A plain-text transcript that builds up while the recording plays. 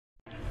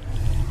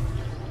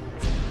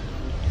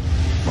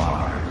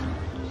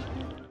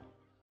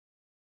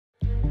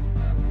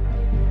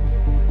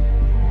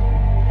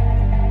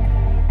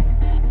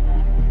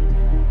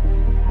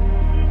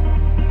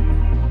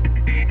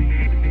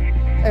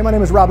my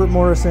name is Robert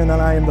Morrison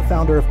and I am the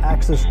founder of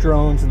Axis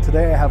Drones, and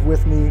today I have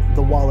with me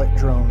the Wallet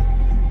drone.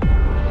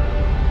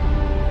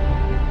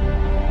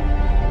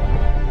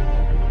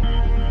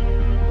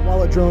 The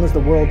Wallet drone is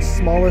the world's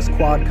smallest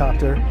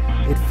quadcopter.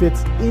 It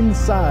fits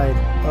inside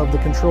of the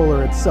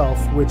controller itself,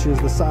 which is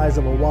the size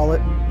of a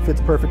wallet, fits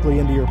perfectly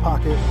into your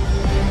pocket.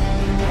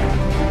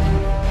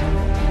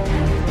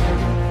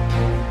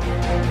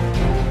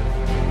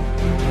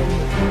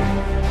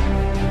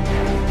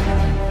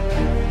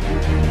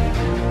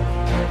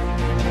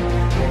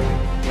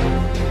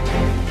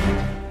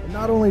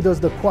 Not only does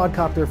the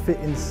quadcopter fit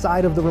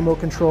inside of the remote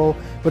control,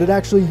 but it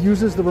actually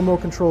uses the remote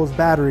control's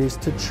batteries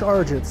to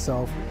charge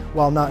itself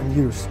while not in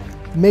use,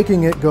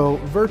 making it go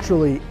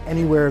virtually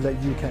anywhere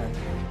that you can.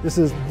 This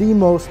is the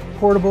most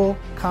portable,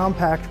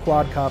 compact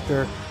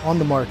quadcopter on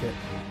the market.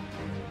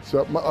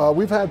 So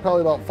we've had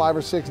probably about 5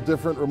 or 6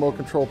 different remote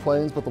control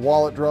planes, but the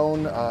Wallet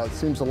drone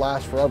seems to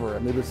last forever.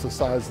 Maybe it's the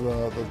size,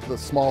 the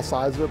small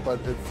size of it, but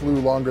it flew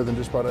longer than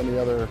just about any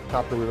other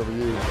copter we've ever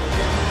used.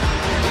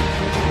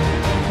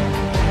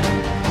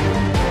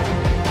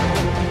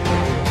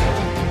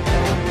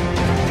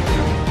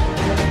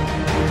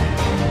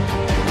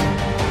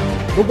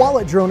 The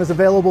Wallet drone is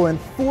available in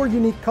 4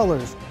 unique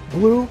colors: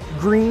 blue,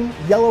 green,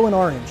 yellow, and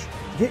orange.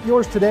 Get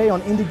yours today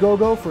on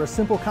Indiegogo for a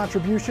simple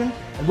contribution,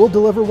 and we'll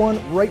deliver one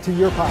right to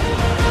your pocket.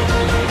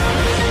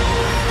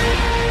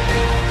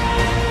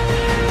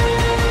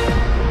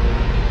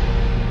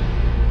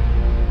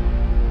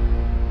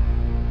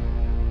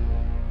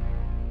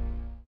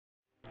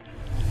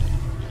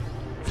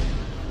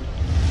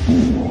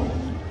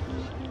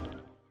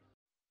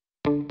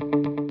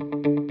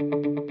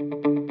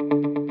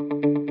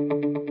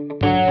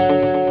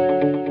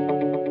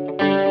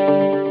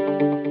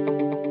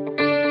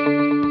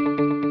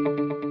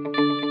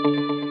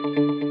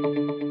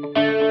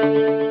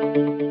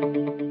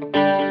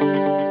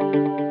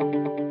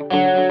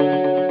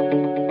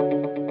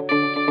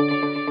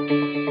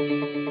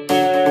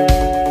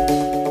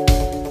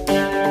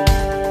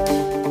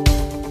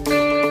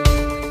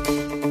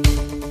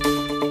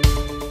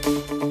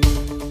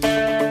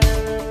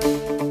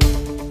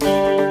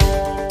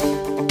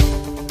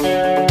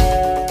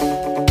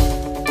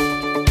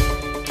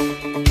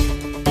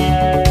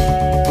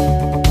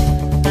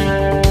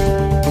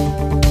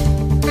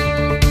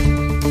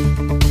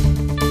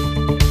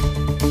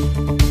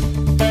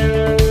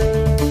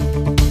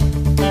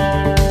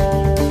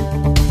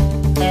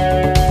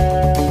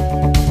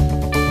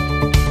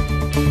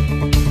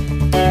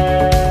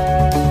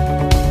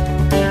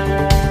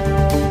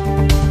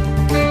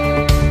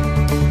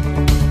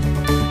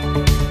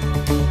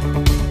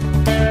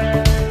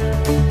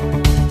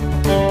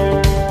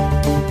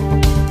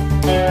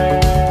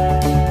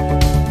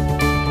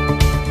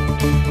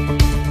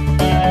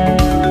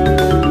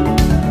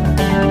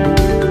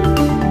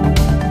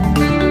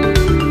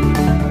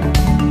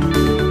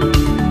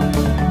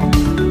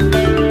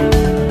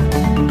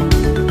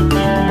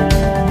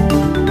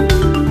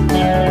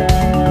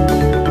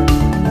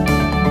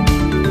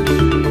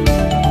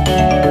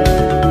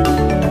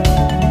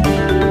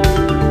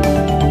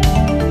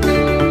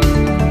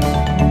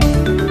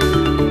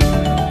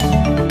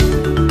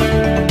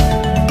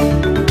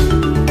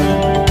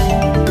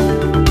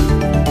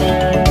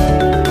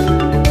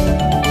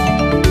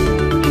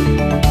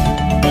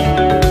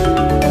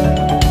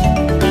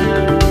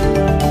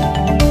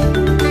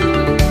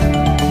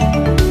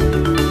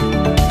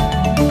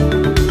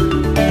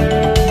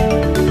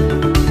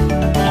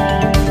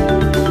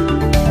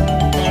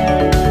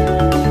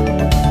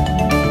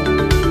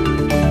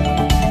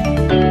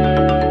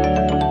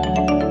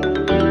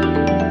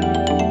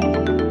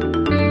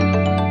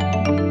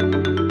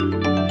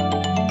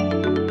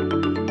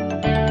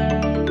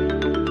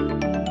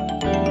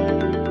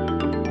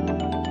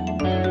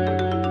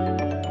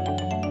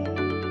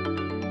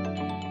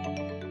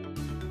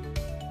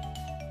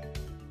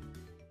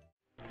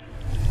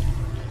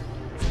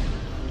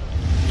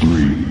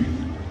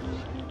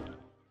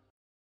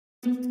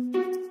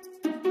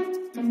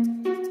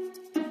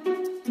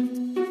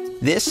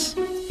 This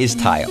is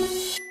Tile.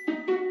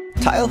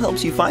 Tile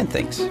helps you find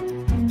things,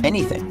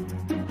 anything.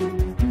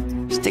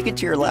 Stick it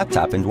to your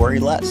laptop and worry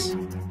less.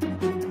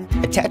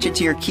 Attach it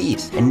to your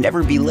keys and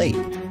never be late.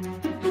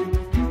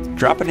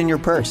 Drop it in your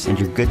purse and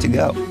you're good to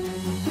go.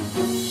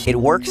 It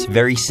works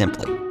very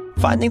simply.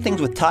 Finding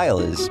things with Tile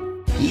is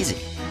easy.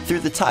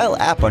 Through the Tile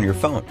app on your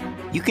phone,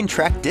 you can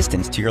track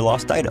distance to your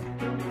lost item.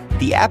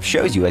 The app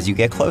shows you as you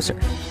get closer.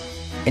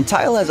 And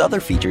Tile has other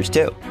features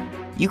too.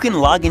 You can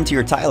log into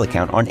your Tile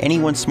account on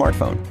anyone's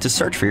smartphone to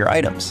search for your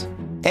items.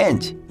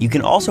 And you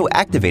can also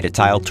activate a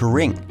Tile to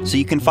ring so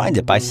you can find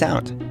it by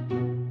sound.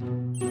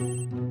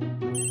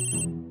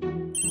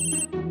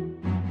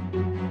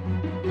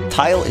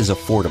 Tile is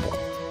affordable,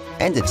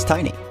 and it's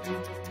tiny.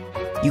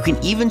 You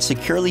can even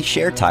securely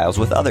share tiles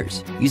with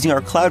others using our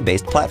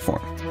cloud-based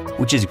platform,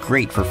 which is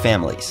great for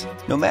families.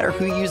 No matter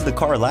who used the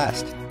car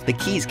last, the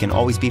keys can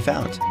always be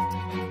found.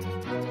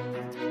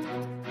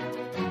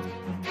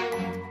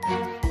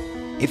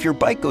 If your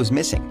bike goes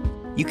missing,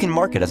 you can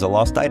mark it as a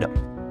lost item.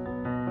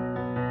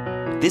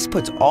 This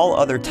puts all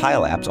other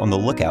Tile apps on the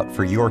lookout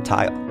for your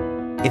Tile.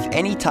 If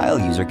any Tile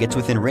user gets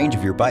within range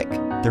of your bike,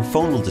 their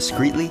phone will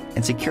discreetly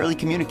and securely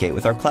communicate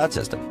with our cloud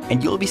system,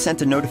 and you'll be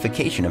sent a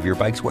notification of your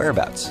bike's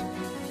whereabouts.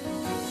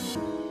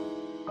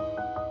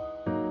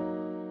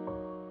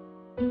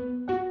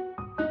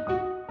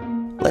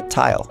 Let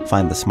Tile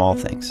find the small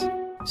things,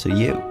 so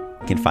you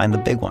can find the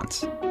big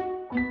ones.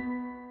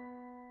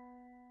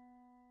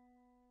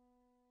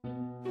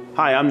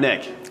 Hi, I'm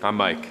Nick. I'm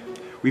Mike.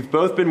 We've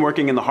both been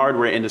working in the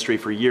hardware industry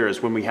for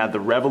years when we had the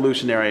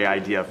revolutionary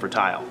idea for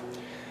Tile.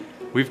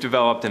 We've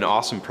developed an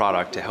awesome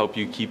product to help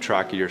you keep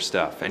track of your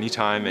stuff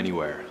anytime,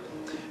 anywhere.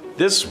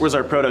 This was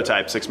our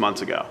prototype 6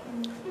 months ago.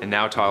 And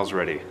now Tile's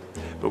ready.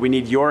 But we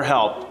need your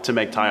help to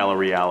make Tile a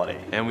reality.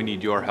 And we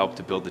need your help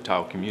to build the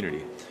Tile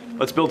community.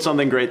 Let's build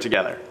something great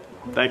together.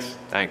 Thanks.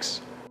 Thanks.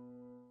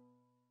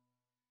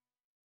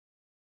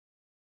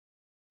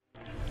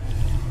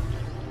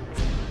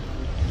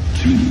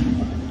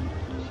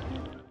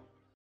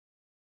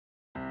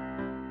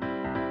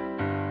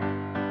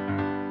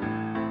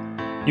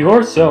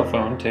 Your cell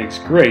phone takes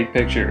great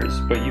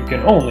pictures, but you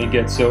can only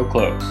get so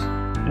close.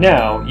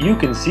 Now, you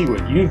can see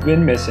what you've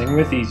been missing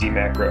with Easy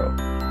Macro,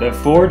 the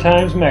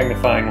 4x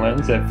magnifying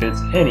lens that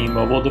fits any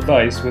mobile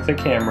device with a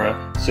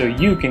camera so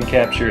you can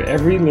capture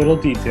every little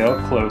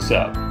detail close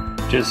up.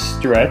 Just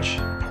stretch,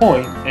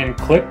 point, and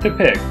click to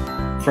pick.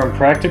 From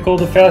practical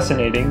to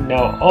fascinating,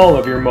 now all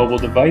of your mobile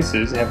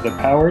devices have the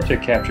power to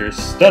capture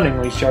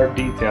stunningly sharp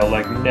detail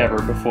like never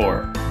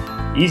before.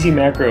 Easy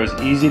Macro is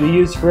easy to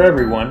use for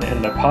everyone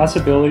and the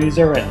possibilities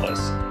are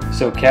endless.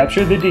 So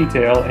capture the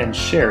detail and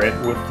share it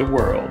with the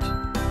world.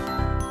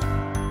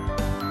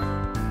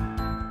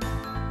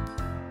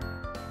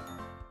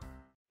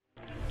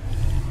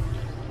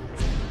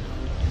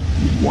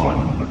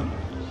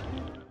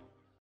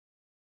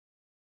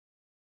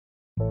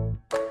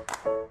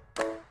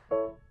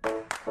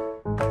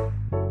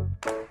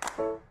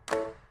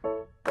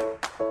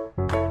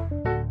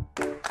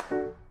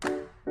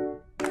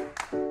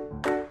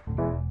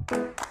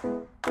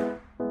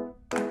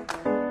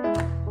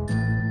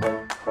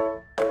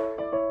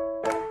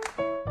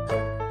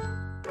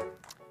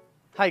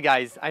 Hi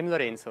guys, I'm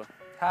Lorenzo.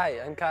 Hi,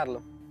 I'm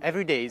Carlo.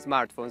 Every day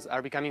smartphones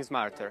are becoming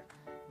smarter,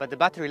 but the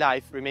battery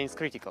life remains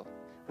critical.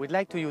 We'd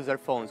like to use our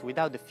phones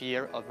without the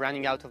fear of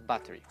running out of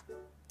battery.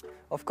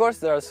 Of course,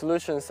 there are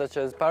solutions such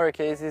as power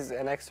cases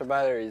and extra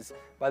batteries,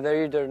 but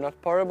they're either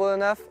not portable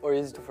enough or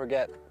easy to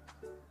forget.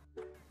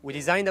 We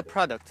designed a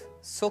product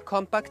so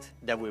compact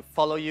that will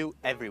follow you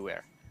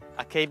everywhere.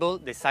 A cable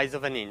the size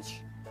of an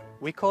inch.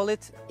 We call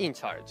it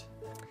InCharge.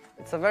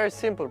 It's a very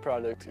simple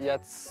product,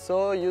 yet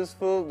so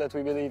useful that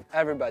we believe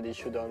everybody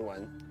should own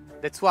one.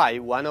 That's why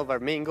one of our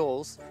main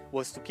goals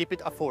was to keep it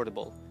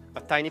affordable, a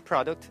tiny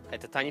product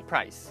at a tiny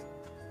price.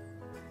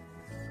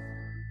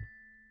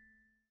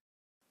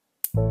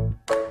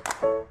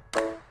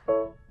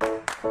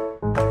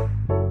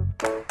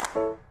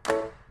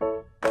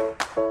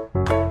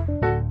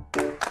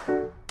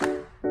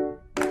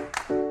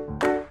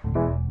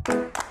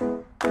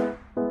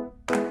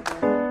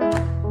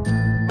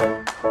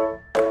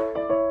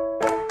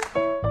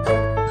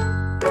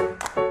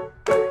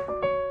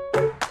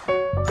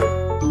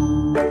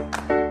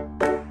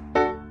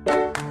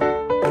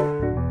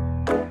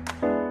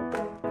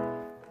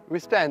 We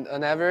spend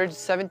on average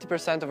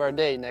 70% of our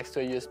day next to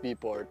a USB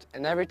port,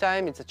 and every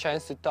time it's a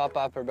chance to top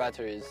up our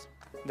batteries.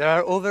 There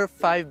are over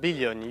 5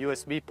 billion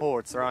USB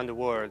ports around the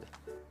world.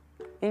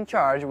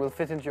 InCharge will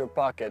fit into your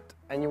pocket,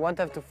 and you won't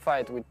have to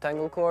fight with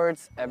tangle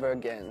cords ever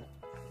again.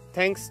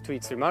 Thanks to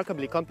its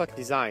remarkably compact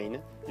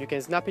design, you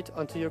can snap it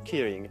onto your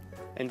keyring,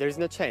 and there is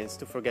no chance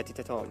to forget it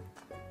at home.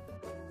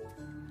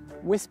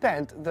 We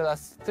spent the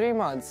last 3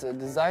 months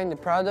designing the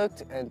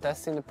product and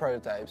testing the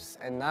prototypes,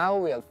 and now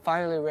we are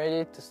finally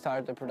ready to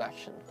start the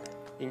production.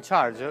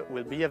 InCharge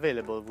will be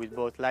available with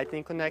both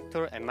Lightning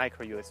connector and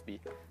micro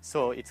USB,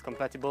 so it's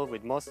compatible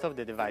with most of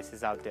the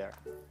devices out there.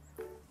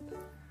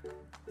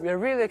 We are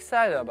really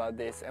excited about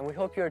this, and we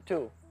hope you are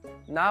too.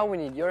 Now we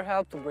need your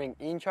help to bring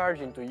InCharge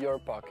into your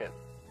pocket.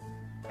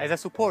 As a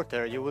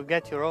supporter, you will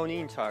get your own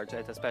InCharge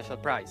at a special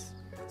price.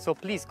 So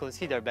please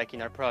consider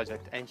backing our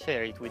project and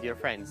share it with your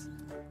friends.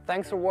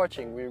 Thanks for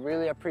watching, we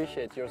really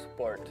appreciate your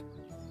support.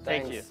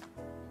 Thank Thanks. you.